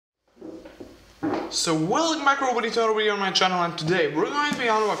So welcome back to a video on my channel, and today we're going to be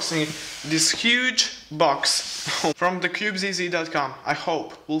unboxing this huge box from the cubesez.com. I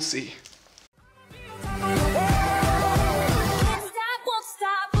hope, we'll see.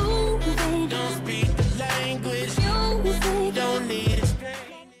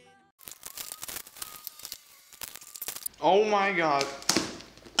 Oh my god.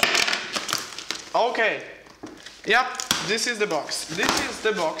 Okay. Yep, this is the box. This is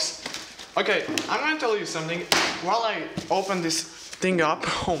the box. Okay, I'm gonna tell you something. While I open this thing up,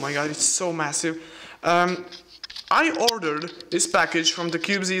 oh my god, it's so massive. I ordered this package from the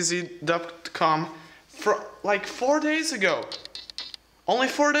cubesez.com for like 4 days ago. Only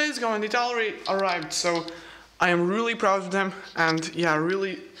 4 days ago, and it already arrived, so I am really proud of them, and yeah, I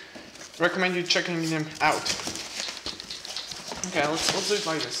really recommend you checking them out. Okay, let's do it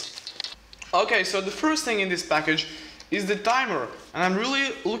like this. Okay, so the first thing in this package is the timer, and I'm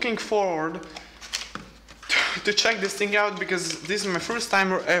really looking forward to check this thing out because this is my first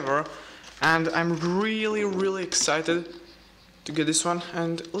timer ever, and I'm really excited to get this one.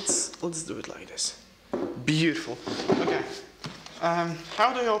 And let's do it like this. Beautiful. Okay.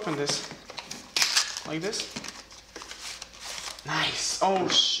 How do I open this? Like this? Nice. Oh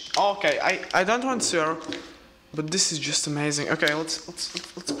okay. I don't want to swear, but this is just amazing. Okay, let's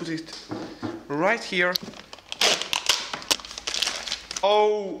put it right here.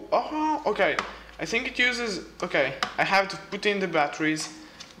 Oh, okay. I think it uses, okay, I have to put in the batteries,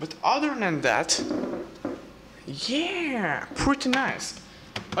 but other than that, yeah, pretty nice.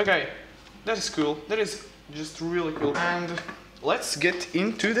 Okay, that is cool. That is just really cool. And let's get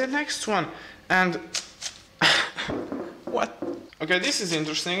into the next one. And what? Okay, this is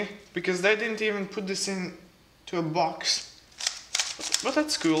interesting because they didn't even put this into a box. But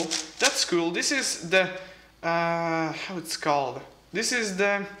that's cool. That's cool. This is the how it's called. This is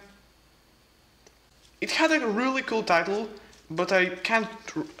the... It had a really cool title, but I can't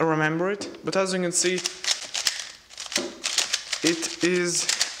remember it. But as you can see, it is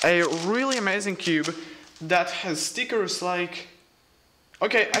a really amazing cube that has stickers like...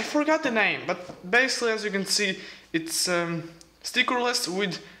 Okay, I forgot the name, but basically, as you can see, it's stickerless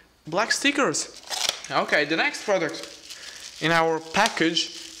with black stickers. Okay, the next product in our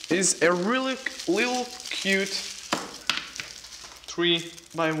package is a really little cute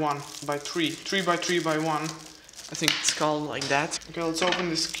 3x1x3 I think it's called like that. Okay, let's open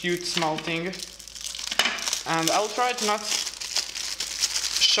this cute small thing, and I'll try to not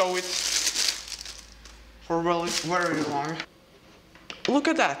show it for very long. Look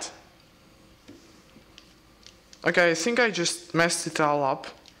at that. Okay, I think I just messed it all up.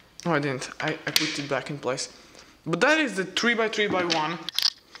 No, I didn't. I put it back in place. But that is the 3x3x1.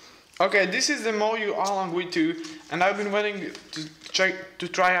 Okay, this is the Moyu Along with 2, and I've been waiting to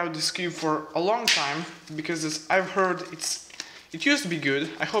try out this cube for a long time because I've heard it used to be good.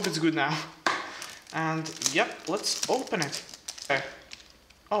 I hope it's good now. And yep, let's open it. Okay.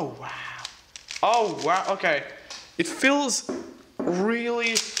 Oh wow. Oh wow. Okay, it feels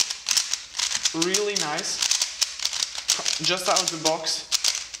really nice. Just out of the box.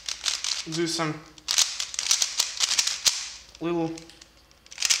 Do some little...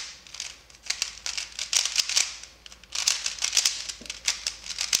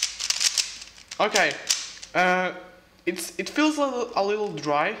 Okay, it feels a little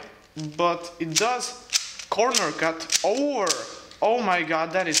dry, but it does corner cut over. Oh my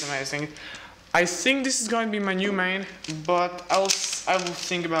god, that is amazing. I think this is going to be my new main, but I will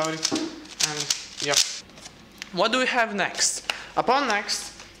think about it. And yeah. What do we have next? Upon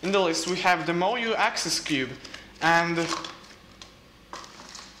next in the list we have the Moyu Access Cube, and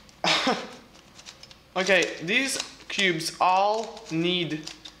okay, these cubes all need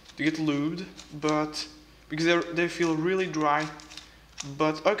to get lubed, but because they feel really dry.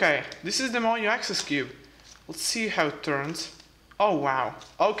 But okay, this is the Moyu Access Cube. Let's see how it turns. Oh wow.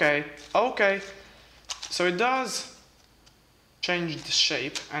 Okay. So it does change the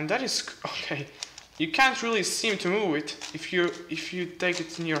shape, and that is okay. You can't really seem to move it if you take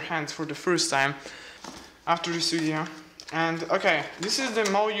it in your hands for the first time after this video. And okay, this is the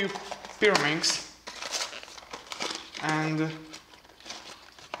Moyu Pyraminx, and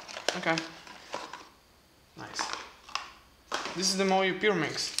okay, nice. This is the Moyu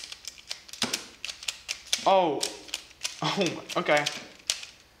Pyraminx. Oh, okay,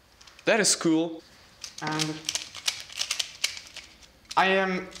 that is cool. And I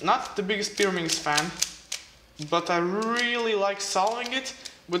am not the biggest Pyraminx fan, but I really like solving it.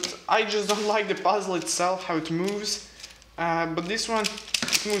 But I just don't like the puzzle itself, how it moves. But this one,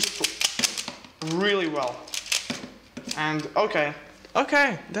 it moves really well. And okay,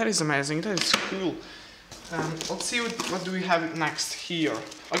 Okay, that is amazing. That is cool. Let's see what do we have next here.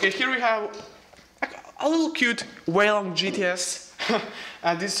 Okay, here we have a little cute Waylon GTS.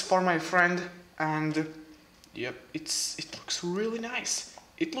 This is for my friend, and yep, it looks really nice.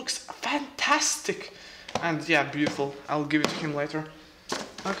 It looks fantastic, and yeah, beautiful. I'll give it to him later.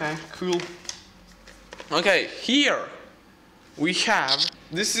 Okay, cool. Okay, here we have,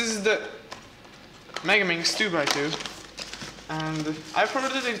 this is the Megaminx 2x2, and I've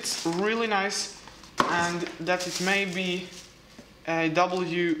heard that it's really nice and that it may be a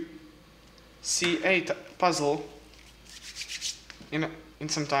WC8 puzzle in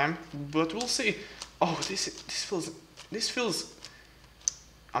some time, but we'll see. Oh, this feels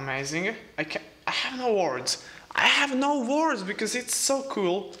amazing. I have no words. I have no words because it's so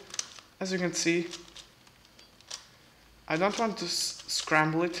cool. As you can see, I don't want to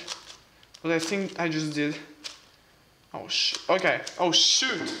scramble it, but I think I just did. Oh okay. Oh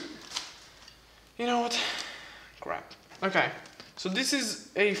shoot. You know what? Crap. Okay. So this is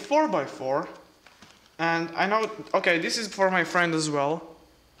a 4x4, and I know. Okay, this is for my friend as well.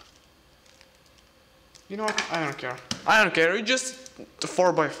 You know what? I don't care. I don't care. It's just the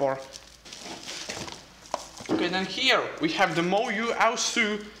 4x4. Okay, then here we have the Moyu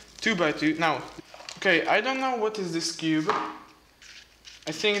Aosu 2x2. Now, okay, I don't know what is this cube.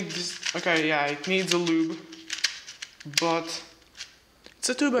 I think this. Okay, yeah, it needs a lube, but it's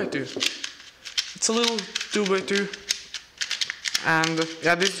a 2x2. It's a little 2x2, and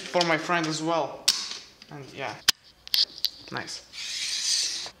yeah, this is for my friend as well. And yeah, nice.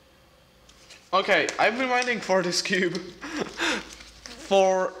 Okay, I've been waiting for this cube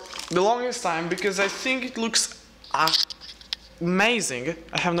for the longest time because I think it looks amazing.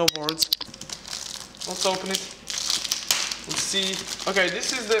 I have no words. Let's open it. Let's see. Okay,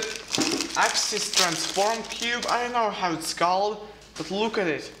 this is the Axis Transform cube. I don't know how it's called, but look at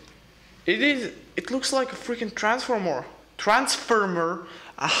it. It looks like a freaking transformer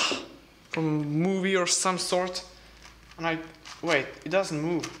from a movie or some sort. And wait, it doesn't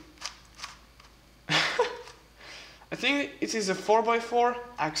move. I think it is a 4x4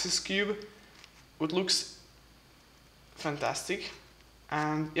 Axis cube, which looks fantastic.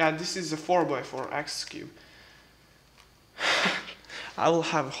 And yeah, this is a 4x4 Axis cube. I will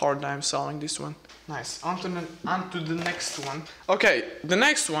have a hard time solving this one. Nice. On to the next one. Okay, the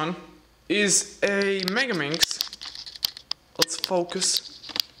next one is a Megaminx. Let's focus.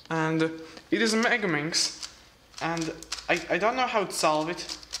 And it is a Megaminx, and I don't know how to solve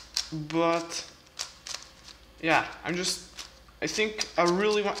it, but yeah, I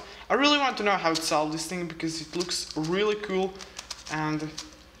really want to know how to solve this thing because it looks really cool. And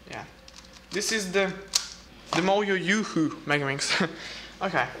yeah, this is the Moyo Yuhu Megaminx.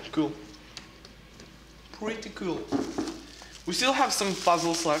 Okay, cool. Pretty cool. We still have some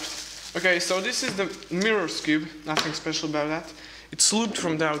puzzles left. Okay, so this is the Mirrors cube. Nothing special about that. It's looped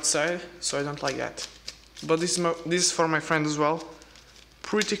from the outside, so I don't like that. But this is for my friend as well.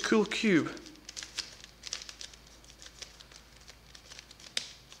 Pretty cool cube.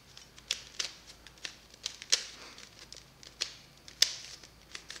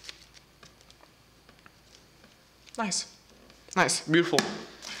 Nice. Nice, beautiful.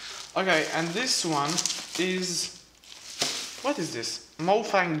 Okay, and this one is... What is this?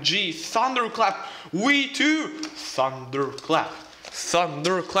 Mofang G Thunderclap. We too! Thunderclap.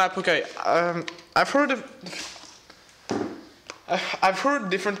 Thunderclap. Okay, I've heard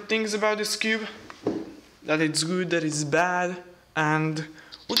different things about this cube. That it's good, that it's bad, and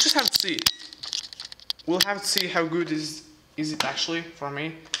we'll just have to see. We'll have to see how good is it actually for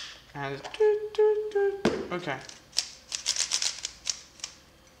me. And okay.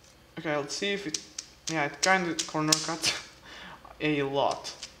 Okay, let's see if it. Yeah, it kind of corner cut a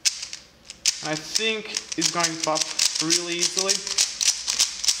lot. I think it's going to pop really easily.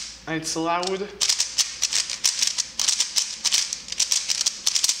 And it's loud.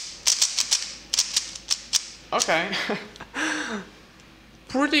 Okay.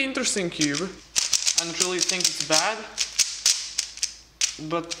 Pretty interesting cube. I don't really think it's bad,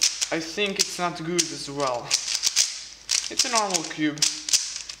 but I think it's not good as well. It's a normal cube.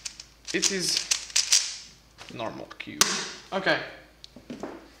 It is a normal cube. Okay.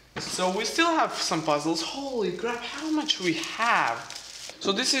 So we still have some puzzles. Holy crap, how much we have.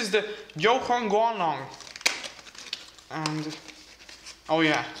 So this is the Yohong Guanong. And oh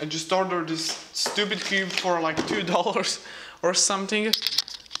yeah, I just ordered this stupid cube for like $2 or something.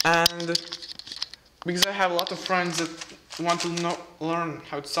 And because I have a lot of friends that want to learn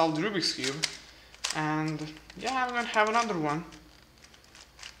how to solve the Rubik's Cube. And yeah, I'm gonna have another one.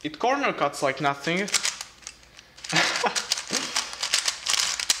 It corner cuts like nothing.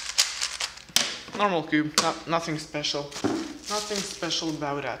 normal cube, nothing special. Nothing special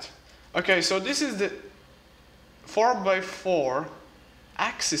about that. Okay, so this is the 4x4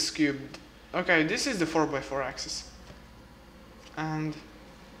 axis cube. Okay, this is the 4x4 axis. And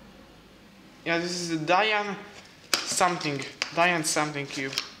yeah, this is the Diane something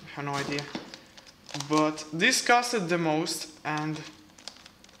cube. I have no idea. But this costed the most, and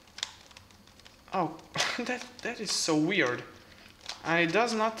oh, that is so weird. And it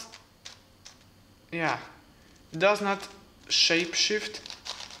does not, yeah, it does not shapeshift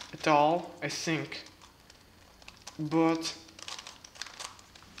at all, I think. But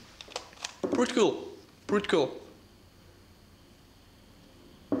pretty cool, pretty cool.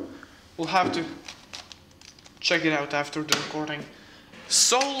 We'll have to check it out after the recording.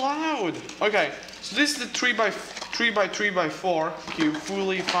 So loud! Okay, so this is the 3x3x4 cube,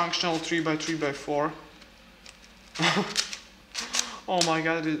 fully functional 3x3x4. Oh my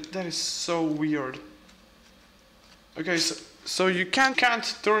god, that is so weird. Okay, so you can't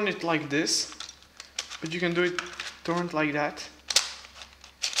turn it like this, but you can do it, turn it like that,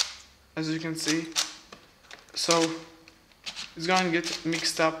 as you can see. So it's gonna get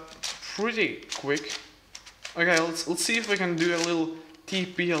mixed up pretty quick. Okay, let's see if I can do a little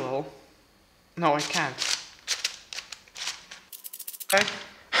TPLL. No, I can't. Okay.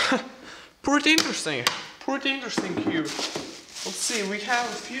 Pretty interesting cube. Let's see, we have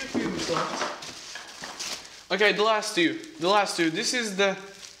a few cubes left. Okay, the last two. This is the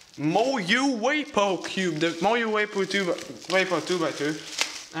Moyu Weipo cube, the Moyu Weipo 2x2.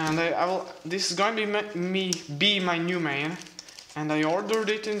 And this is going to be my new main. And I ordered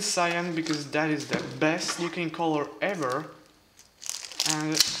it in cyan because that is the best looking color ever.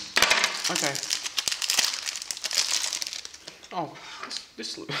 And okay. Oh,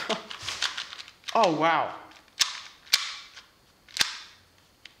 this looks. Oh wow.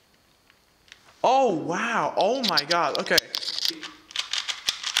 Oh wow. Oh my god. Okay.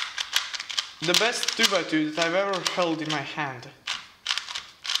 The best 2x2 that I've ever held in my hand.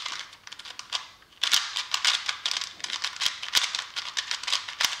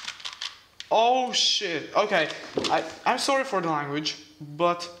 Oh shit. Okay. I'm sorry for the language,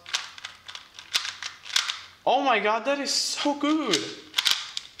 but oh my god, that is so good.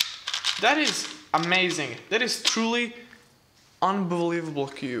 That is amazing. That is truly unbelievable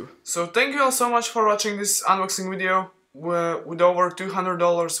cube. So thank you all so much for watching this unboxing video with over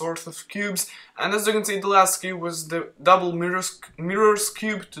 $200 worth of cubes. And as you can see, the last cube was the double mirrors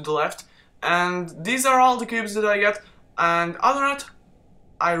cube to the left. And these are all the cubes that I got. And other than that,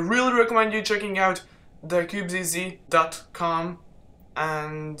 I really recommend you checking out thecubesez.com.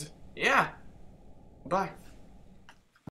 And yeah, bye.